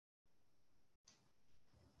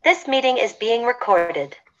This meeting is being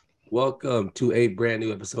recorded. Welcome to a brand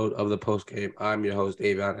new episode of the Post Game. I'm your host,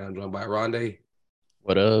 Avion, and I'm joined by Rondé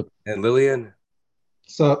What up? and Lillian.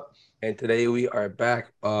 So And today we are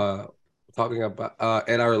back talking about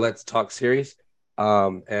in our Let's Talk series.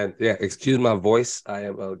 And yeah, excuse my voice. I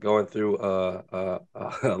am going through a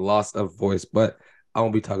loss of voice, but I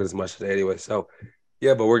won't be talking as much today anyway. So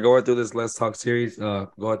yeah, but we're going through this Let's Talk series, going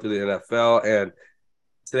through the NFL, and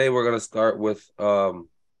today we're going to start with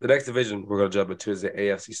the next division we're going to jump into is the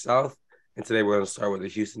AFC South. And today we're going to start with the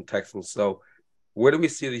Houston Texans. So where do we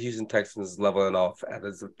see the Houston Texans leveling off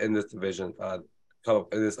in this division in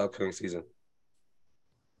this upcoming season?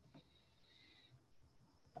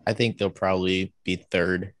 I think they'll probably be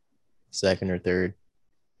third, second or third.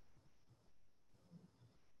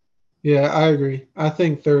 yeah, I agree. I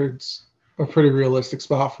think third's a pretty realistic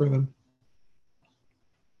spot for them.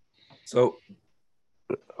 So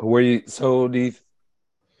where you so do you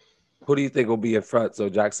who do you think will be in front? So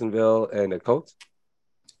Jacksonville and the Colts?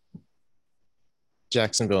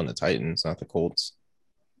 Jacksonville and the Titans, not the Colts.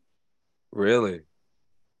 Really?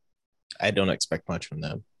 I don't expect much from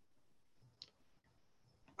them.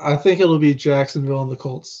 I think it'll be Jacksonville and the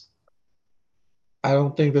Colts. I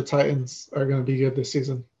don't think the Titans are going to be good this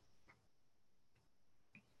season.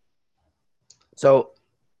 So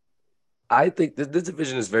I think this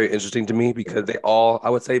division is very interesting to me because I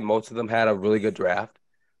would say most of them had a really good draft.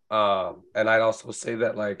 And I'd also say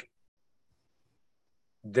that like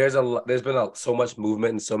there's been so much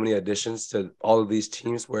movement and so many additions to all of these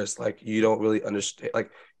teams where it's like you don't really understand,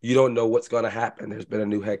 like you don't know what's going to happen. There's been a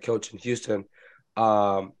new head coach in Houston,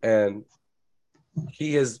 and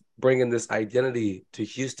he is bringing this identity to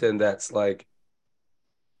Houston that's like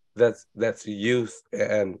that's youth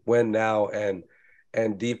and win now and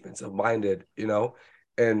defensive minded,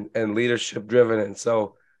 and leadership driven. And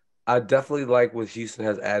so I definitely like what Houston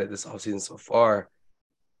has added this offseason so far.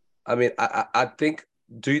 I mean, I think.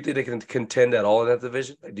 Do you think they can contend at all in that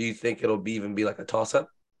division? Like, do you think it'll even be like a toss up,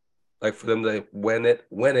 like for them to win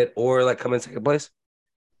it, or like come in second place?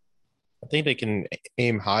 I think they can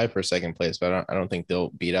aim high for second place, but I don't think they'll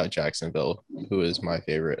beat out Jacksonville, who is my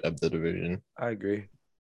favorite of the division. I agree.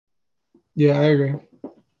 Yeah, I agree.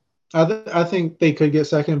 I think they could get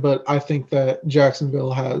second, but I think that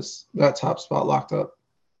Jacksonville has that top spot locked up.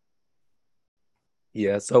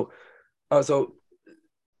 Yeah. So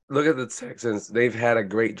look at the Texans. They've had a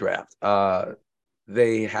great draft.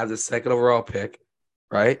 They have the second overall pick,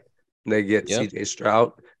 right? They get Yep. CJ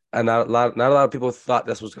Stroud, and not a lot of people thought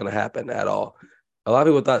this was going to happen at all. A lot of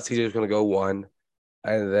people thought CJ was going to go one,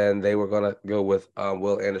 and then they were going to go with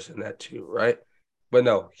Will Anderson at two, right? But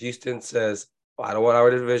no, Houston says, well, I don't want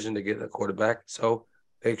our division to get a quarterback, so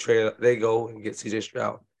they go and get CJ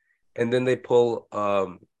Stroud, and then they pull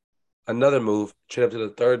another move, trade up to the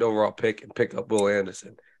third overall pick and pick up Will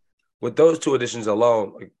Anderson. With those two additions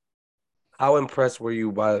alone, like how impressed were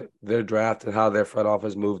you by their draft and how their front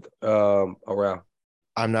office moved around?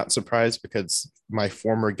 I'm not surprised because my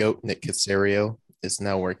former GOAT, Nick Casario, is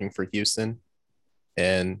now working for Houston.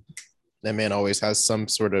 And that man always has some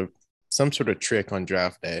sort of trick on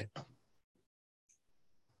draft day.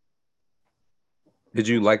 Did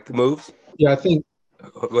you like the moves? Yeah, I think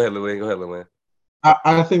Go ahead, Lillian. Go ahead, Lillian.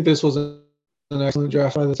 I think this was an excellent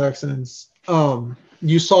draft by the Texans.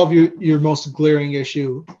 You solve your most glaring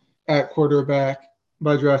issue at quarterback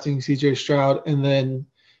by drafting CJ Stroud, and then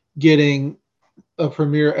getting a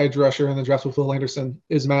premier edge rusher in the draft with Will Anderson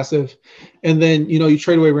is massive. And then, you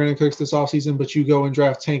trade away Brandon Cooks this offseason, but you go and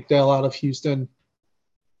draft Tank Dell out of Houston,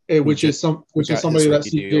 Who which is just got somebody his that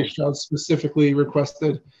rookie CJ deal. Stroud specifically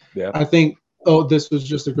requested. Yeah. I think, this was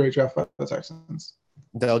just a great draft by the Texans.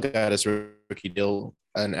 Dell got his rookie deal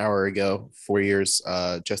an hour ago, 4 years,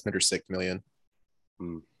 just under $6 million.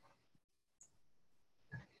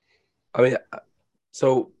 I mean,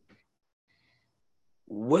 so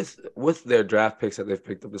with their draft picks that they've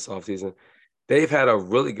picked up this offseason, they've had a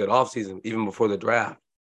really good offseason even before the draft.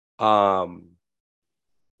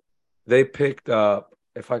 They picked up,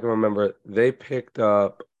 if I can remember, they picked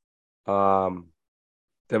up Devin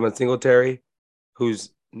Singletary, who's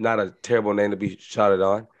not a terrible name to be shouted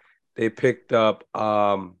on. They picked up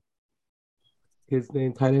his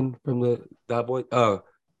name tight end from the Cowboys,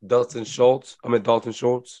 Dalton Schultz.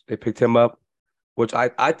 They picked him up, which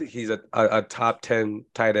I think he's a top 10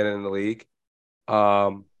 tight end in the league.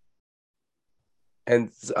 Um, and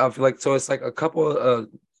I feel like so it's like a couple of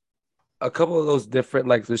those different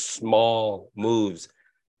like the small moves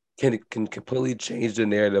can completely change the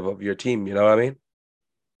narrative of your team. You know what I mean?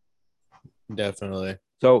 Definitely.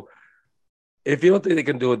 So If you don't think they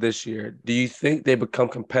can do it this year, do you think they become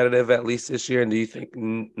competitive at least this year? And do you think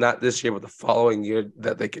not this year, but the following year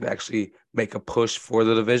that they can actually make a push for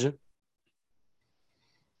the division?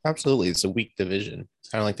 Absolutely, it's a weak division. It's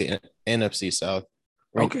kind of like the NFC South.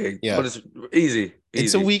 I mean, Okay, yeah, but it's easy,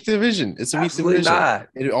 it's a easy. weak division. It's a weak Absolutely division.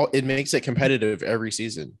 not. It makes it competitive every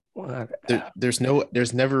season. What? There's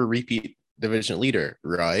never a repeat division leader,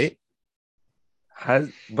 right?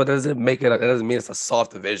 But does it make it? That doesn't mean it's a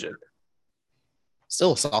soft division.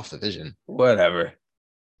 Still a soft division. Whatever.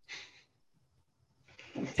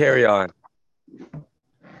 Carry on.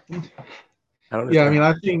 I don't Yeah, I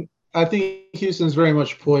understand. mean, I think Houston's very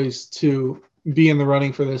much poised to be in the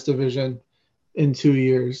running for this division in 2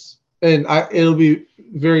 years, and it'll be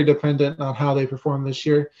very dependent on how they perform this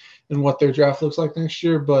year and what their draft looks like next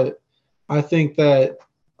year. But I think that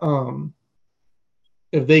um,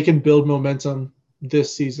 if they can build momentum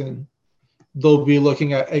this season, they'll be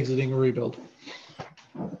looking at exiting a rebuild.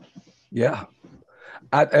 Yeah.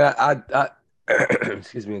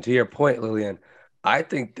 Excuse me. And to your point, Lillian, I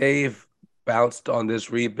think they've bounced on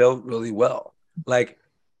this rebuild really well. Like,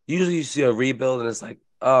 usually you see a rebuild and it's like,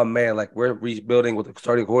 oh man, like we're rebuilding with a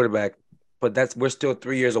starting quarterback, but we're still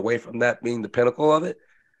 3 years away from that being the pinnacle of it.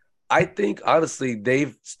 I think honestly,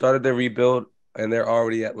 they've started their rebuild and they're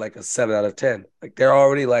already at like a 7 out of 10. Like they're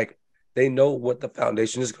already like they know what the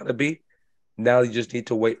foundation is going to be. Now you just need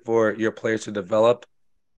to wait for your players to develop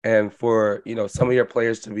and for some of your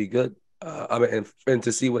players to be good. I mean, and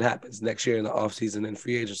to see what happens next year in the offseason and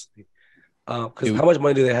free agency. Because how much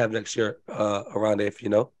money do they have next year around it, if you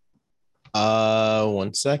know?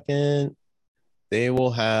 1 second. They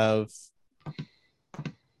will have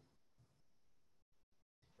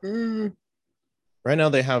right now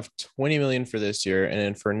they have 20 million for this year, and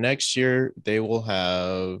then for next year they will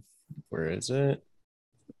have where is it?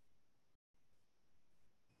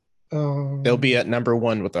 They'll be at number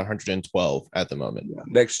one with 112 at the moment.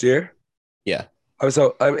 Next year? Yeah.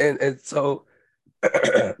 So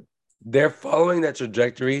they're following that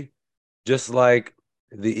trajectory just like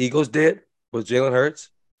the Eagles did with Jalen Hurts.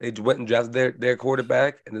 They went and drafted their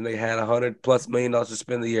quarterback, and then they had $100+ million to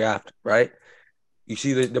spend the year after, right? You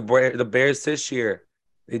see the Bears this year,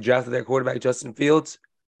 they drafted their quarterback Justin Fields.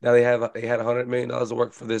 Now they had $100 million to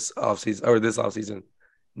work for this offseason.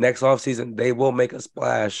 Next offseason, they will make a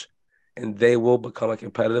splash, and they will become a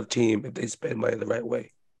competitive team if they spend money the right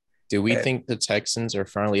way. Do we think the Texans are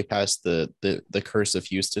finally past the curse of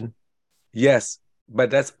Houston? Yes, but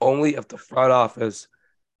that's only if the front office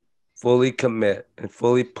fully commit and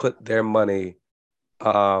fully put their money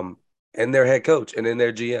in their head coach and in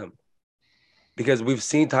their GM. Because we've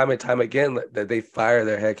seen time and time again that they fire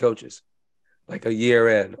their head coaches like a year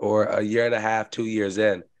in or a year and a half, 2 years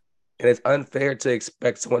in. And it's unfair to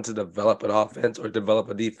expect someone to develop an offense or develop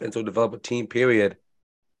a defense or develop a team, period,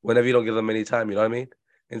 whenever you don't give them any time. You know what I mean?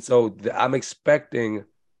 And so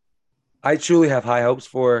I truly have high hopes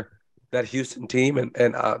for that Houston team.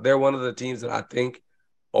 And they're one of the teams that I think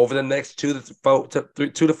over the next 2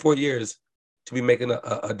 to 4 years to be making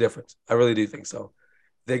a difference. I really do think so.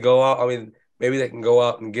 They go out. I mean, maybe they can go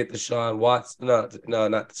out and get Deshaun Watson. No,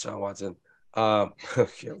 not Deshaun Watson.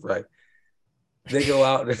 Yeah, right. They go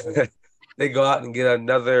out. They go out and get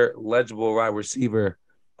another legible wide receiver.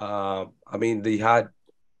 I mean,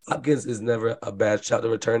 Hopkins is never a bad shot to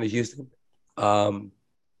return to Houston. I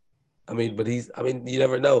mean, but you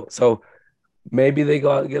never know. So maybe they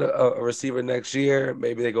go out and get a receiver next year.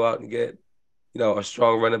 Maybe they go out and get, a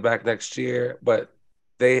strong running back next year. But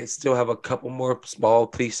they still have a couple more small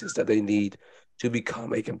pieces that they need to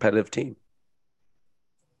become a competitive team.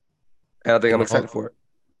 And I think I'm excited for it.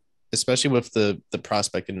 Especially with the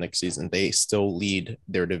prospect in next season, they still lead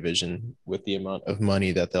their division with the amount of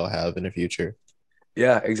money that they'll have in the future.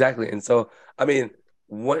 Yeah, exactly. And so, I mean,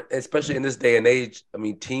 especially in this day and age, I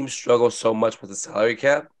mean, teams struggle so much with the salary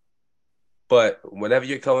cap. But whenever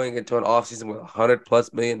you're going into an offseason with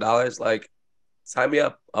 $100+ million, like sign me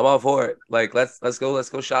up. I'm all for it. Like let's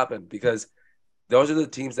go shopping because those are the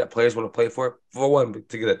teams that players want to play for. For one,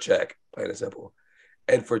 to get a check, plain and simple.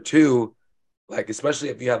 And for two, like especially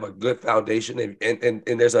if you have a good foundation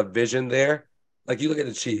and there's a vision there, like you look at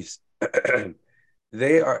the Chiefs,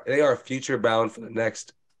 they are future bound for the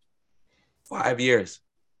next 5 years.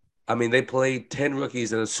 I mean, they played 10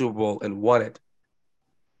 rookies in a Super Bowl and won it.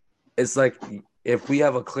 It's like if we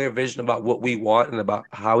have a clear vision about what we want and about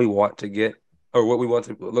how we want to get or what we want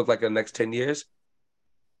to look like in the next 10 years,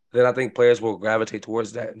 then I think players will gravitate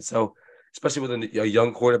towards that. And so, especially with a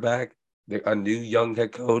young quarterback, a new young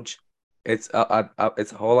head coach, it's a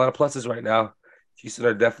whole lot of pluses right now. Houston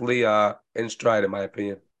are definitely in stride, in my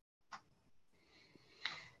opinion.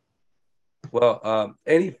 Well,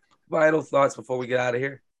 any final thoughts before we get out of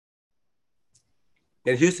here?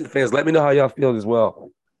 And Houston fans, let me know how y'all feel as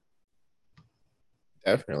well.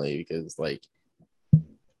 Definitely, because like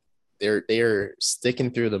they're sticking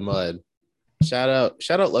through the mud. Shout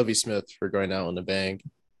out Lovie Smith for going out on the bang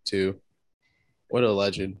too. What a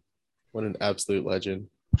legend. What an absolute legend.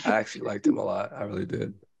 I actually liked him a lot. I really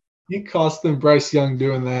did. He cost them Bryce Young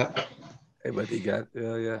doing that. Hey, but he got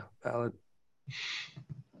valid.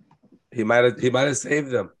 He might have saved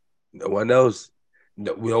them. No one knows.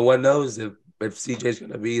 No one knows if CJ's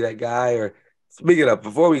gonna be that guy. Or speaking of,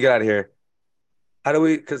 before we get out of here, how do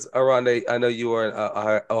we? Because Aronde, I know you are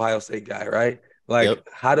an Ohio State guy, right? Like, Yep.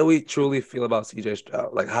 how do we truly feel about CJ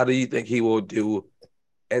Stroud? Like, how do you think he will do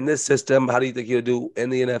in this system? How do you think he'll do in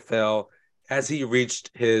the NFL? Has he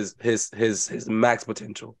reached his max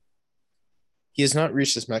potential? He has not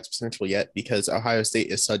reached his max potential yet because Ohio State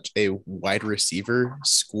is such a wide receiver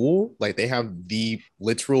school. Like they have the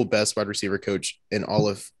literal best wide receiver coach in all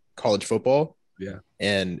of college football. Yeah.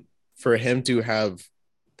 And for him to have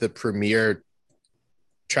the premier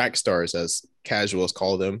track stars, as casuals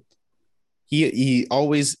call them, he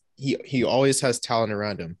always has talent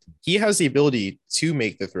around him. He has the ability to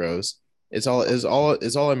make the throws. It's all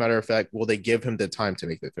a matter of fact, will they give him the time to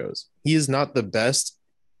make the throws? He is not the best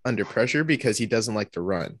under pressure because he doesn't like to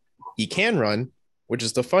run. He can run, which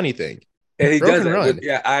is the funny thing. And he Bro doesn't can run.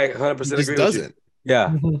 Yeah, I 100% He just agree with doesn't. you.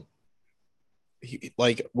 Yeah.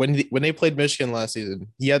 Like when they played Michigan last season,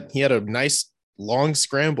 he had a nice long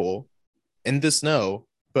scramble in the snow,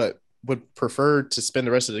 but would prefer to spend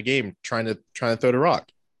the rest of the game trying to throw the rock.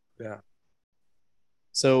 Yeah.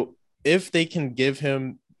 So if they can give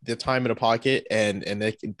him the time in a pocket and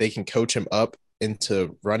they can coach him up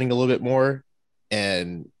into running a little bit more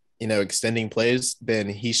and extending plays, then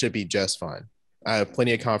he should be just fine. I have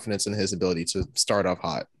plenty of confidence in his ability to start off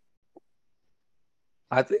hot.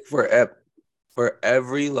 I think for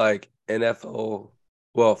every like NFL,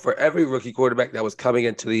 well, for every rookie quarterback that was coming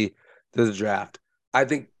into the draft, I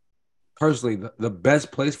think personally the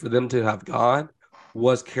best place for them to have gone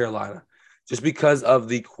was Carolina, just because of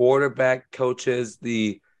the quarterback coaches,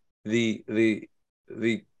 the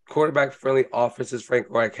quarterback friendly offenses Frank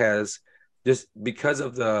Reich has, just because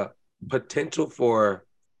of the potential for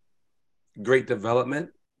great development.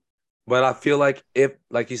 But I feel like if,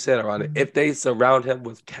 like you said, Aaron, if they surround him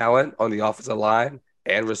with talent on the offensive line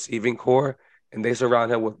and receiving core, and they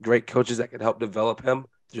surround him with great coaches that can help develop him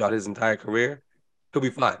throughout his entire career, he'll be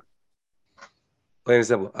fine. Plain and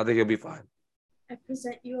simple. I think he'll be fine. I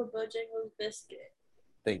present you a Bojangles biscuit.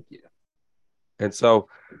 Thank you. And so,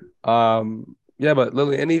 yeah, but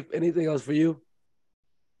Lily, anything else for you?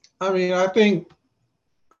 I mean, I think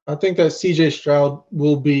that CJ Stroud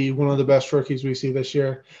will be one of the best rookies we see this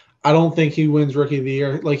year. I don't think he wins Rookie of the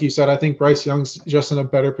Year. Like you said, I think Bryce Young's just in a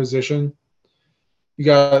better position. He's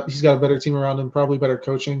got a better team around him, probably better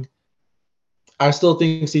coaching. I still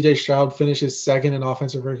think CJ Stroud finishes second in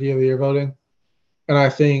Offensive Rookie of the Year voting, and I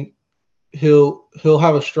think he'll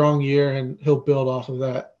have a strong year and he'll build off of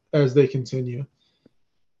that as they continue.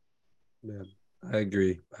 Man, I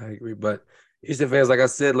agree. But Houston fans, like I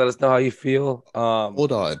said, let us know how you feel.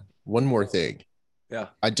 Hold on. One more thing. Yeah.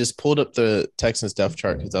 I just pulled up the Texans depth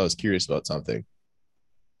chart because I was curious about something.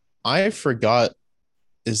 I forgot,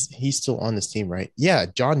 is he still on this team, right? Yeah,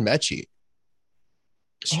 John Mechie.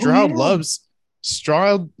 Stroud loves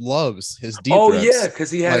his deep threats. Yeah, because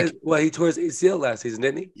he had he tore his ACL last season,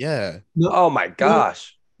 didn't he? Yeah. No, oh my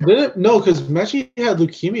gosh. No, because Mechie had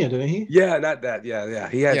leukemia, didn't he? Yeah, not that. Yeah.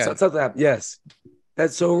 He had something happen. Yes.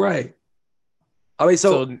 That's so right. I mean,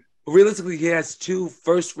 so realistically, he has 2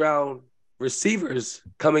 first-round receivers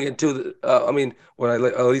coming into the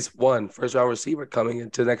at least 1 first-round receiver coming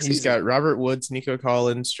into next season. He's got Robert Woods, Nico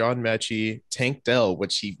Collins, John Mechie, Tank Dell,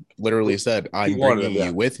 which he literally said, I'm bringing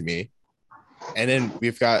you with me. And then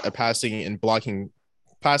we've got a passing and blocking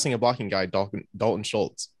guy, Dalton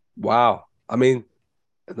Schultz. Wow. I mean,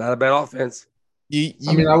 it's not a bad offense.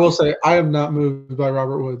 I will say I am not moved by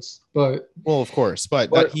Robert Woods, but well, of course,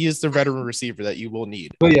 but he is the veteran receiver that you will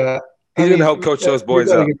need. But yeah, he's gonna help coach those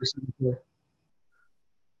boys up.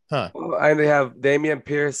 Huh? Well, and they have Damian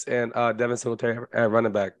Pierce and Devin Singletary at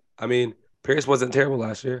running back. I mean, Pierce wasn't terrible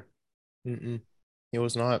last year. He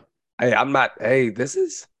was not. Hey, I'm not. Hey, this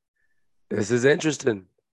is interesting.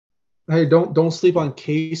 Hey, don't sleep on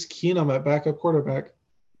Case Keenum at backup quarterback.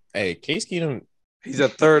 Hey, Case Keenum. He's a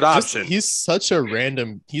third option. He's such a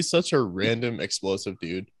random explosive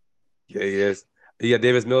dude. Yeah, he is. Yeah,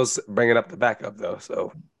 Davis Mills bringing up the backup though.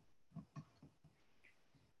 So,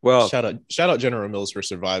 well, shout out General Mills for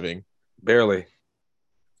surviving. Barely.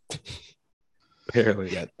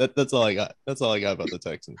 Barely. Yeah, that's all I got. That's all I got about the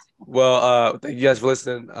Texans. Well, thank you guys for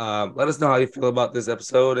listening. Let us know how you feel about this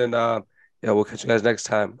episode, and yeah, we'll catch you guys next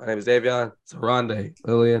time. My name is Davion, Sarande,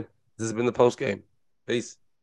 Lillian. This has been the post game. Peace.